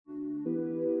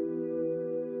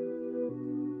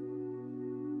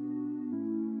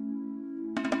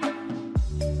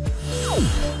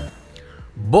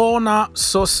Borna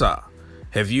Sosa,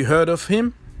 have you heard of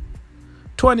him?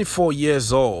 24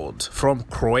 years old, from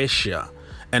Croatia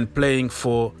and playing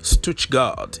for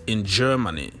Stuttgart in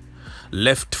Germany.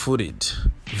 Left-footed,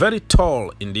 very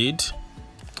tall indeed.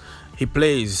 He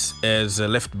plays as a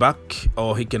left back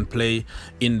or he can play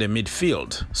in the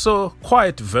midfield. So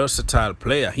quite versatile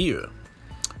player here.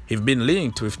 He's been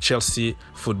linked with Chelsea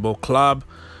Football Club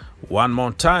one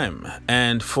more time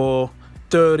and for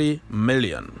 30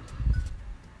 million.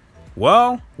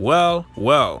 Well,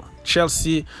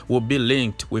 Chelsea will be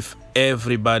linked with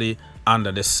everybody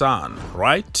under the sun,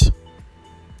 right?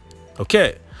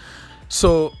 Okay,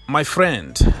 so my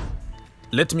friend,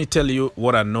 let me tell you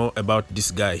what I know about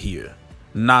this guy here.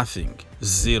 Nothing,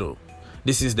 zero.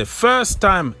 This is the first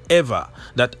time ever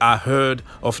that I heard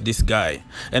of this guy.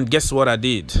 And guess what I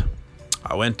did?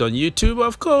 I went on YouTube,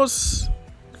 of course,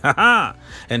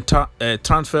 and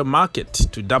transfer market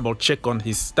to double check on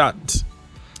his stats.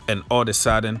 And all of a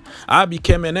sudden, I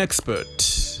became an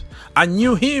expert. I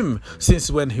knew him since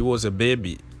when he was a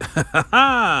baby.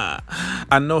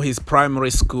 I know his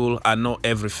primary school. I know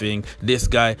everything. This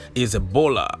guy is a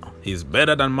bowler. He's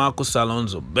better than Marcos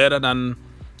Alonso, better than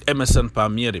Emerson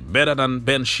Palmieri, better than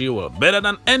Ben Chilwell, better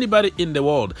than anybody in the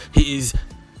world. He is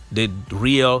the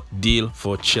real deal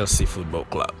for Chelsea Football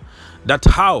Club. That's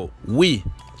how we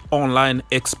online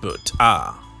experts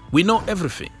are. We know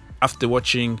everything after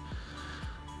watching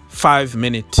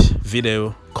 5-minute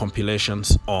video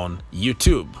compilations on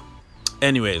YouTube.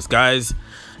 Anyways, guys,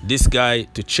 this guy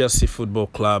to Chelsea Football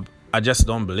Club, I just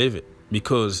don't believe it,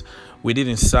 because we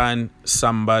didn't sign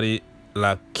somebody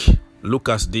like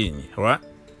Lucas Digne, right?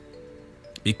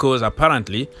 Because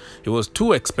apparently he was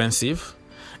too expensive,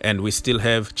 and we still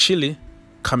have Chile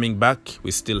coming back.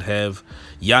 We still have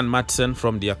Jan Madsen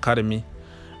from the academy.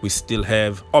 We still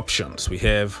have options. We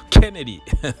have Kennedy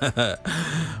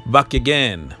back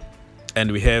again.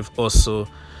 And we have also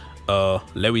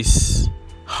Lewis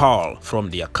Hall from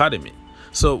the academy.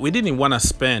 So we didn't want to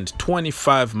spend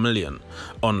 25 million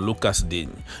on Lucas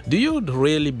Digne. Do you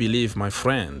really believe, my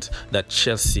friend, that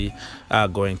Chelsea are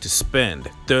going to spend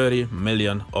 30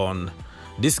 million on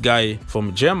this guy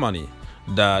from Germany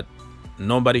that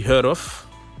nobody heard of?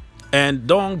 And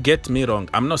don't get me wrong,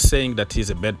 I'm not saying that he's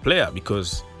a bad player,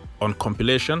 because on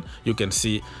compilation you can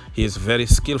see he's very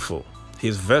skillful.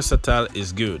 He's versatile,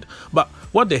 is good. But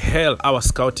what the hell our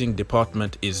scouting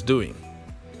department is doing?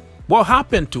 What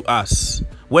happened to us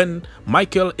when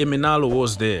Michael Emenalo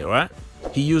was there, right?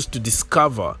 He used to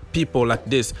discover people like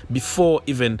this before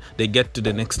even they get to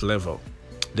the next level.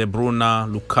 De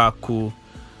Bruyne, Lukaku,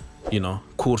 you know,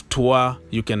 Courtois,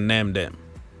 you can name them.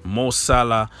 Mo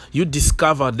Salah, you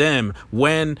discover them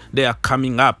when they are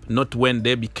coming up, not when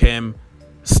they became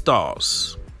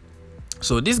stars.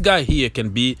 So this guy here can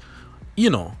be, you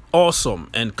know, awesome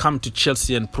and come to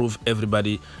Chelsea and prove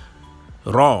everybody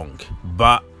wrong.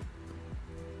 But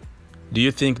do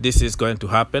you think this is going to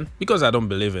happen? Because I don't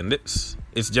believe in this.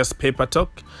 It's just paper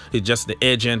talk. It's just the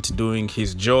agent doing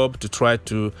his job to try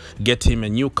to get him a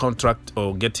new contract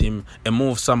or get him a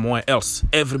move somewhere else.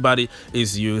 Everybody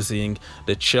is using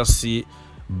the Chelsea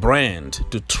brand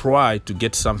to try to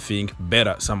get something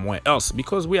better somewhere else,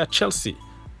 because we are Chelsea.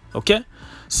 Okay?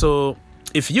 So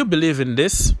if you believe in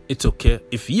this, it's okay.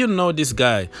 If you know this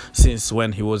guy since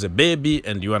when he was a baby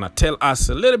and you want to tell us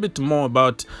a little bit more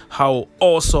about how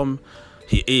awesome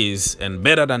he is and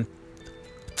better than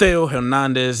Theo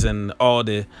Hernandez and all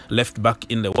the left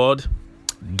back in the world,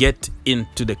 get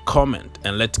into the comment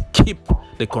and let's keep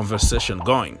the conversation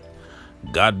going.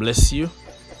 God bless you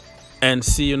and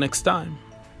see you next time.